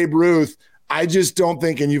Babe Ruth. I just don't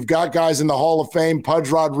think, and you've got guys in the Hall of Fame, Pudge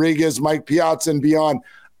Rodriguez, Mike Piazza, and beyond.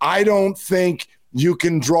 I don't think you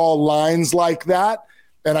can draw lines like that.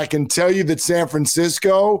 And I can tell you that San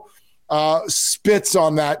Francisco spits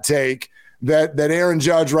on that take that Aaron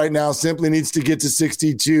Judge right now simply needs to get to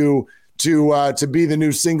 62 to be the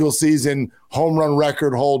new single season home run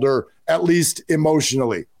record holder, at least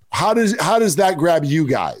emotionally. How does that grab you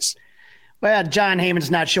guys? Well, John Heyman's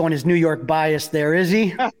not showing his New York bias there, is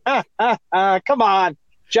he? Come on.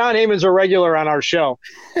 John Heyman's a regular on our show.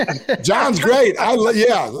 John's great.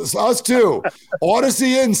 Us too.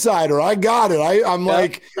 Odyssey Insider. I got it. I'm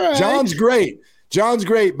like, right. John's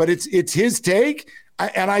great, but it's his take.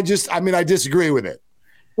 I disagree with it.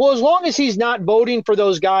 Well, as long as he's not voting for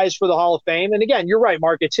those guys for the Hall of Fame, and again, you're right,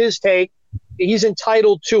 Mark, it's his take. He's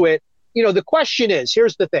entitled to it. The question is,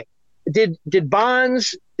 here's the thing. Did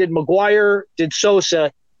Bonds, did McGwire, did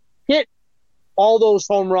Sosa hit all those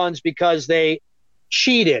home runs because they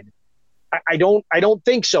cheated? I don't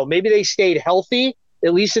think so. Maybe they stayed healthy,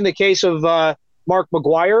 at least in the case of Mark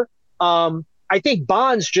McGwire. I think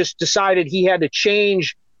Bonds just decided he had to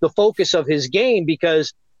change the focus of his game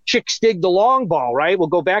because chicks dig the long ball, right? We'll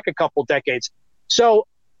go back a couple decades. So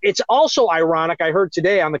it's also ironic. I heard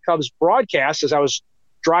today on the Cubs broadcast as I was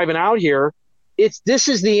driving out here, this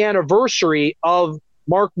is the anniversary of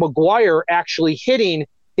Mark McGwire actually hitting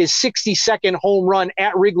his 62nd home run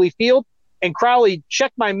at Wrigley Field. And Crowley,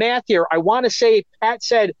 check my math here. I want to say Pat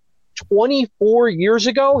said 24 years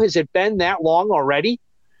ago. Has it been that long already?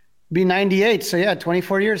 Be 98. So yeah,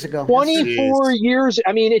 24 years ago. 24 years.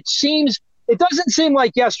 I mean, it doesn't seem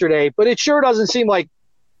like yesterday, but it sure doesn't seem like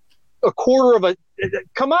a quarter of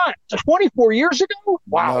come on, 24 years ago?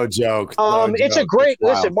 Wow. No joke. It's a great,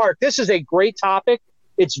 listen, Mark, this is a great topic.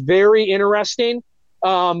 It's very interesting.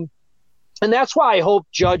 And that's why I hope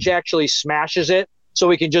Judge actually smashes it so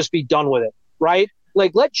we can just be done with it, right?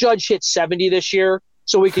 Like, let Judge hit 70 this year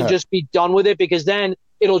so we can just be done with it, because then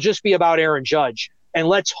it'll just be about Aaron Judge. And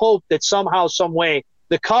let's hope that somehow, some way,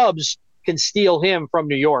 the Cubs can steal him from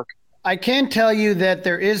New York. I can tell you that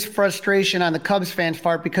there is frustration on the Cubs fans'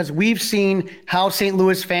 part because we've seen how St.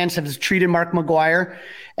 Louis fans have treated Mark McGwire,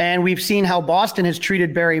 and we've seen how Boston has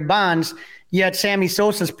treated Barry Bonds, yet Sammy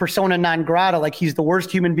Sosa's persona non grata, like he's the worst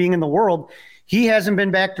human being in the world. He hasn't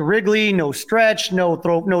been back to Wrigley, no stretch,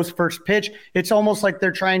 no first pitch. It's almost like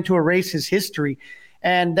they're trying to erase his history.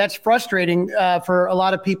 And that's frustrating for a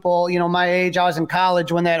lot of people. My age, I was in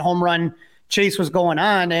college when that home run chase was going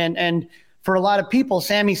on. And for a lot of people,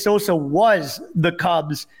 Sammy Sosa was the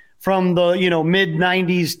Cubs from the, mid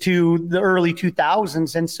 90s to the early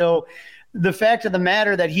 2000s. And so the fact of the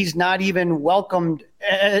matter that he's not even welcomed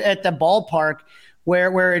at the ballpark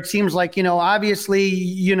where it seems like, obviously,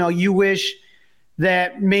 you wish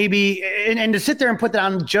that maybe, and to sit there and put that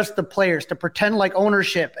on just the players, to pretend like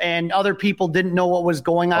ownership and other people didn't know what was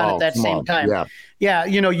going on at that same time. Yeah.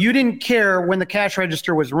 You didn't care when the cash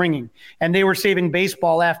register was ringing and they were saving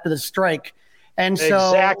baseball after the strike. And so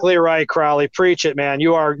exactly right, Crowley. Preach it, man.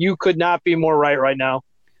 You could not be more right now.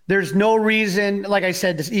 There's no reason, like I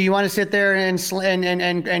said, you want to sit there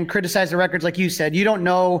and criticize the records like you said. You don't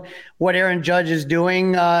know what Aaron Judge is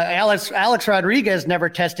doing. Alex Rodriguez never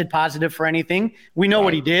tested positive for anything. We know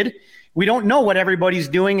what he did. We don't know what everybody's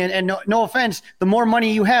doing. And no offense, the more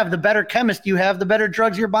money you have, the better chemist you have, the better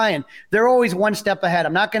drugs you're buying. They're always one step ahead.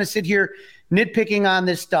 I'm not going to sit here nitpicking on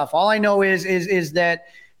this stuff. All I know is that,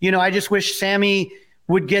 I just wish Sammy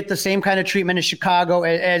would get the same kind of treatment in Chicago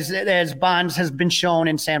as Bonds has been shown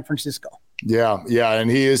in San Francisco. Yeah,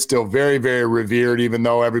 and he is still very, very revered, even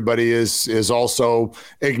though everybody is also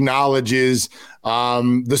acknowledges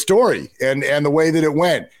the story and the way that it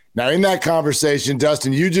went. Now, in that conversation,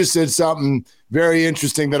 Dustin, you just said something very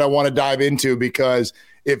interesting that I want to dive into, because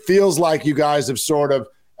it feels like you guys have sort of,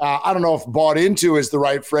 I don't know if bought into is the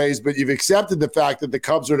right phrase, but you've accepted the fact that the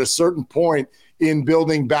Cubs are at a certain point in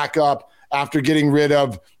building back up after getting rid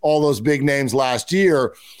of all those big names last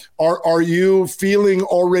year. Are you feeling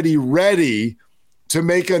already ready to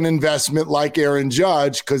make an investment like Aaron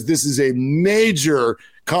Judge? Because this is a major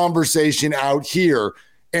conversation out here.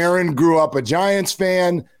 Aaron grew up a Giants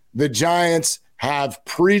fan. The Giants have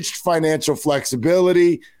preached financial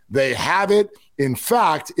flexibility. They have it. In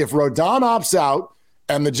fact, if Rodon opts out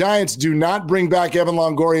and the Giants do not bring back Evan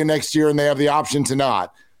Longoria next year, and they have the option to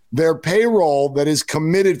not, their payroll that is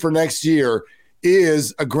committed for next year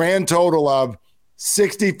is a grand total of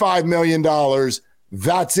 $65 million.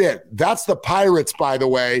 That's it. That's the Pirates, by the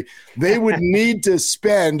way. They would need to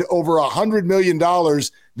spend over $100 million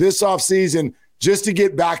this offseason just to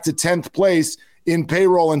get back to 10th place in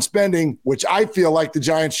payroll and spending, which I feel like the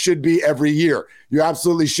Giants should be every year. You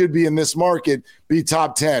absolutely should be in this market, be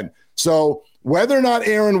top 10. So whether or not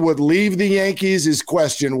Aaron would leave the Yankees is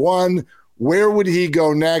question one. Where would he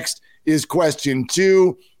go next? is question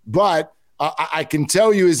 2. But I can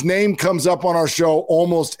tell you his name comes up on our show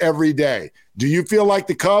almost every day. Do you feel like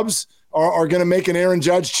the Cubs are going to make an Aaron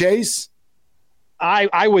Judge chase?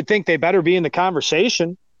 I would think they better be in the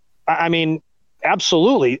conversation. I mean,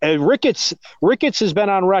 absolutely. Ricketts has been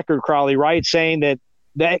on record, Crowley, right, saying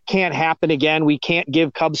that can't happen again. We can't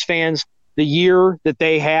give Cubs fans the year that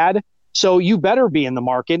they had. So you better be in the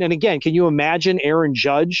market. And again, can you imagine Aaron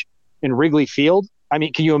Judge in Wrigley Field? I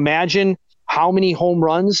mean, can you imagine how many home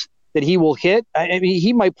runs that he will hit? I mean,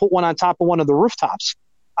 he might put one on top of one of the rooftops.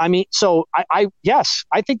 I mean, so yes,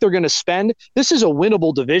 I think they're going to spend. This is a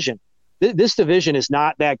winnable division. This division is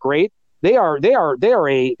not that great. They are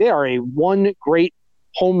a one great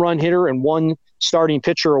home run hitter and one starting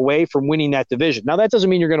pitcher away from winning that division. Now, that doesn't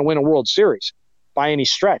mean you're going to win a World Series by any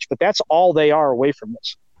stretch, but that's all they are away from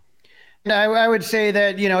this. I would say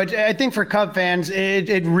that, I think for Cub fans,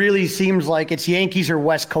 it really seems like it's Yankees or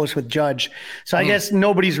West Coast with Judge. So I guess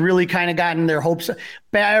nobody's really kind of gotten their hopes.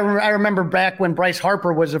 I remember back when Bryce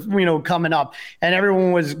Harper was, coming up, and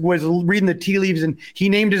everyone was reading the tea leaves, and he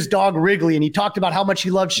named his dog Wrigley, and he talked about how much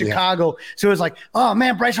he loved Chicago. Yeah. So it was like, oh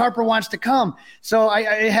man, Bryce Harper wants to come. So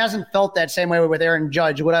it hasn't felt that same way with Aaron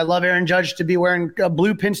Judge. Would I love Aaron Judge to be wearing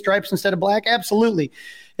blue pinstripes instead of black? Absolutely.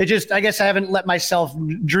 It just, I guess I haven't let myself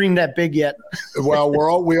dream that big yet.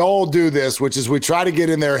 Well, we all do this, which is we try to get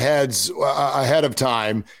in their heads ahead of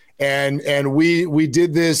time. And we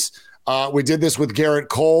did this. We did this with Garrett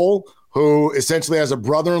Cole, who essentially has a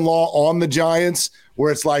brother-in-law on the Giants,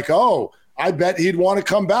 where it's like, oh, I bet he'd want to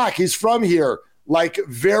come back. He's from here. Like,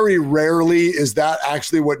 very rarely is that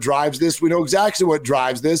actually what drives this. We know exactly what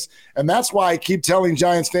drives this. And that's why I keep telling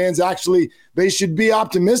Giants fans, actually, they should be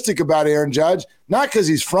optimistic about Aaron Judge, not because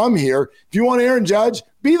he's from here. If you want Aaron Judge,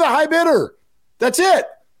 be the high bidder. That's it.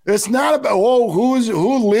 It's not about,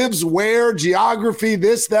 who lives where, geography,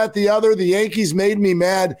 this, that, the other. The Yankees made me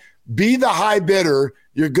mad. Be the high bidder.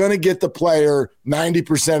 You're going to get the player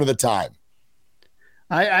 90% of the time.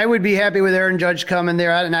 I would be happy with Aaron Judge coming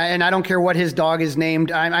there, and I don't care what his dog is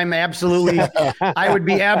named. I'm absolutely, I would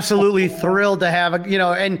be absolutely thrilled to have for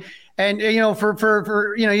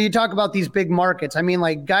you talk about these big markets. I mean,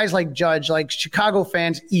 like guys like Judge, like Chicago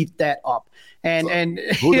fans eat that up. And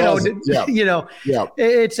it's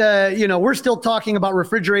we're still talking about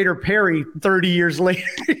Refrigerator Perry 30 years later.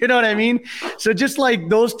 You know what I mean? So just like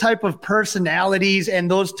those type of personalities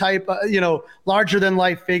and those type of, larger than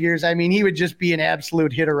life figures, I mean, he would just be an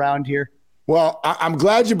absolute hit around here. Well, I'm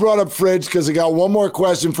glad you brought up Fridge, because I got one more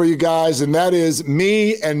question for you guys, and that is,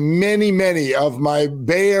 me and many, many of my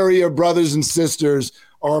Bay Area brothers and sisters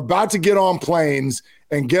are about to get on planes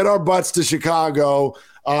and get our butts to Chicago,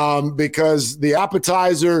 because the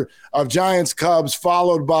appetizer of Giants Cubs,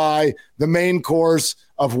 followed by the main course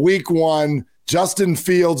of week 1, Justin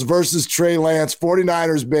Fields versus Trey Lance,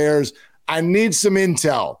 49ers Bears. I need some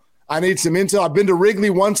intel. I've been to Wrigley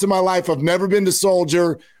once in my life. I've never been to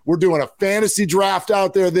Soldier. We're doing a fantasy draft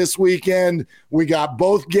out there this weekend. We got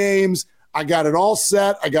both games. I got it all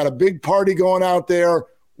set. I got a big party going out there.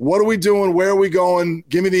 What are we doing? Where are we going?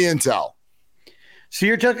 Give me the intel. So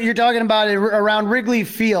you're talking about it around Wrigley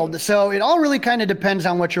Field. So it all really kind of depends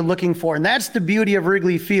on what you're looking for. And that's the beauty of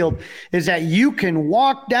Wrigley Field, is that you can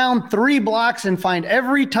walk down 3 blocks and find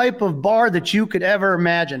every type of bar that you could ever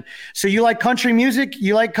imagine. So you like country music,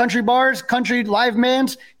 you like country bars, country live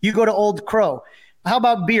bands, you go to Old Crow. How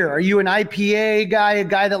about beer? Are you an IPA guy, a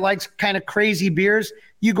guy that likes kind of crazy beers?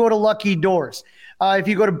 You go to Lucky Doors. If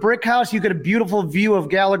you go to Brick House, you get a beautiful view of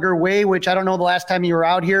Gallagher Way, which I don't know the last time you were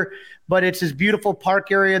out here, but it's this beautiful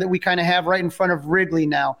park area that we kind of have right in front of Wrigley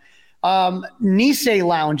now. Nisei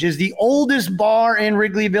Lounge is the oldest bar in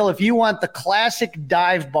Wrigleyville. If you want the classic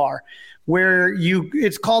dive bar, where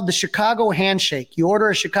it's called the Chicago Handshake. You order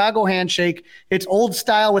a Chicago Handshake. It's old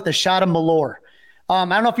style with a shot of Malort. I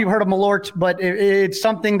don't know if you've heard of Malort, but it's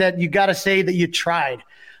something that you got to say that you tried.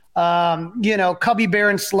 Cubby Bear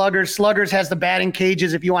and Sluggers. Sluggers has the batting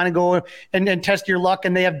cages if you want to go and test your luck,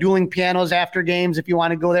 and they have dueling pianos after games if you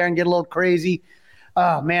want to go there and get a little crazy.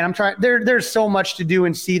 Oh man, I'm trying. There's so much to do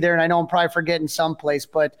and see there, and I know I'm probably forgetting someplace,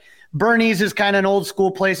 but Bernie's is kind of an old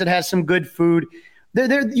school place that has some good food.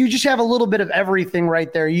 You just have a little bit of everything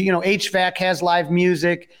right there. HVAC has live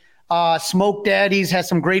music. Smoke Daddies has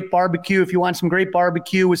some great barbecue. If you want some great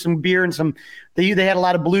barbecue with some beer and they had a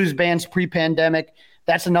lot of blues bands pre-pandemic.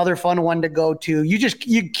 That's another fun one to go to.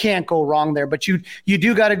 You can't go wrong there, but you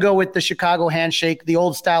do got to go with the Chicago Handshake, the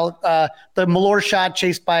old style, the Malort shot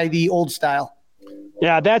chased by the old style.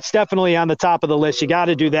 Yeah, that's definitely on the top of the list. You got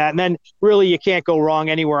to do that. And then really you can't go wrong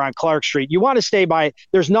anywhere on Clark Street. You want to stay by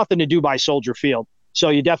 – there's nothing to do by Soldier Field. So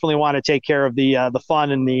you definitely want to take care of the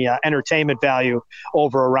fun and the entertainment value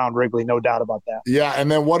over around Wrigley, no doubt about that. Yeah,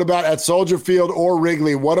 and then what about at Soldier Field or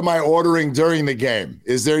Wrigley? What am I ordering during the game?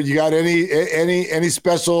 Is there you got any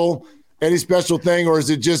special thing, or is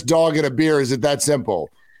it just dog and a beer? Is it that simple?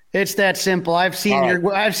 It's that simple. I've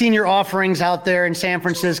seen your offerings out there in San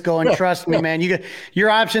Francisco, and trust me, man, your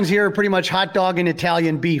options here are pretty much hot dog and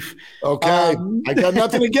Italian beef. Okay, I got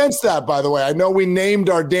nothing against that, by the way. I know we named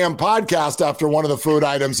our damn podcast after one of the food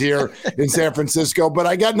items here in San Francisco, but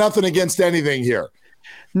I got nothing against anything here.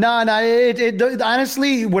 No.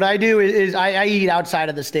 Honestly, what I do is I eat outside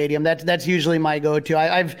of the stadium. That's usually my go-to.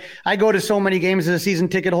 I go to so many games as a season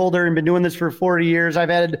ticket holder and been doing this for 40 years. I've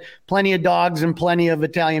had plenty of dogs and plenty of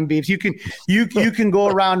Italian beefs. You can go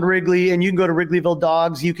around Wrigley and you can go to Wrigleyville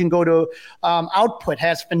Dogs. You can go to Output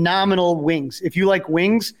has phenomenal wings. If you like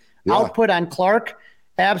wings, Output on Clark,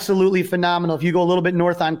 absolutely phenomenal. If you go a little bit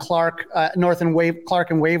north on Clark, Clark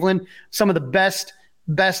and Waveland, some of the best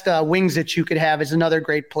wings that you could have is another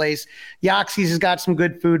great place. Yaxie's has got some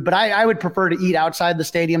good food, but I would prefer to eat outside the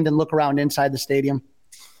stadium than look around inside the stadium.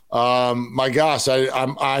 My gosh, I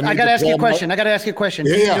got to ask you a question.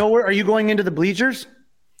 Yeah. Do you know are you going into the bleachers?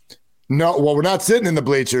 No, well, we're not sitting in the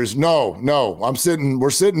bleachers. No, we're sitting. We're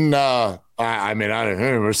sitting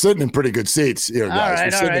in pretty good seats here, guys.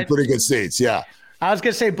 We're sitting in pretty good seats. Yeah. I was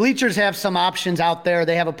going to say bleachers have some options out there.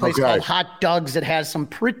 They have a place called Hot Dogs that has some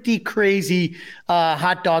pretty crazy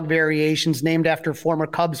hot dog variations named after former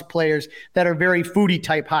Cubs players that are very foodie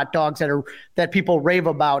type hot dogs that people rave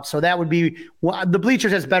about. So that would be the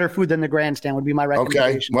bleachers has better food than the grandstand would be my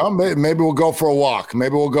recommendation. Okay. Well, maybe we'll go for a walk.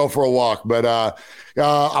 But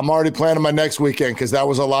I'm already planning my next weekend because that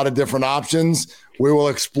was a lot of different options. We will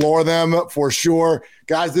explore them for sure.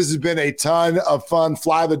 Guys, this has been a ton of fun.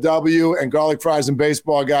 Fly the W and Garlic Fries and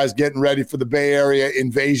Baseball guys getting ready for the Bay Area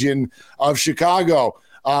invasion of Chicago.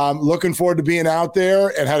 Looking forward to being out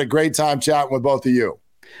there and had a great time chatting with both of you.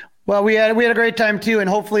 Well, we had a great time too, and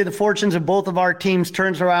hopefully the fortunes of both of our teams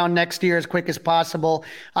turns around next year as quick as possible.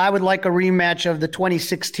 I would like a rematch of the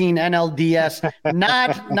 2016 NLDS,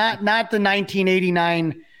 not the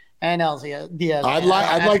 1989 NLDS.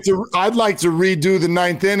 I'd like to redo the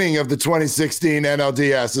ninth inning of the 2016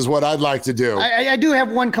 NLDS is what I'd like to do. I do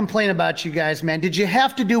have one complaint about you guys, man. Did you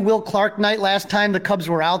have to do Will Clark night last time the Cubs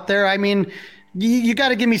were out there? I mean, you got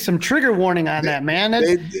to give me some trigger warning on that, man.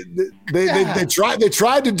 They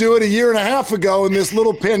tried to do it a year and a half ago, and this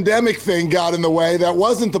little pandemic thing got in the way. That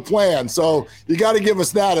wasn't the plan, so you got to give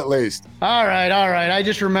us that at least. All right. I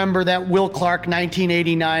just remember that Will Clark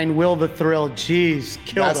 1989, Will the Thrill. Jeez,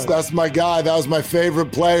 that's my guy. That was my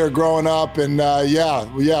favorite player growing up, and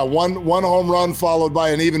one home run followed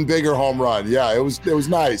by an even bigger home run. Yeah, it was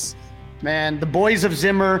nice. Man, the boys of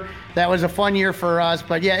Zimmer, that was a fun year for us.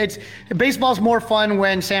 But yeah, baseball's more fun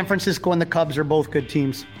when San Francisco and the Cubs are both good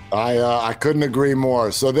teams. I couldn't agree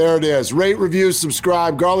more. So there it is. Rate, review,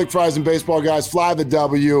 subscribe. Garlic Fries and Baseball guys, fly the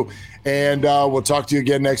W. And we'll talk to you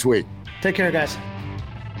again next week. Take care, guys.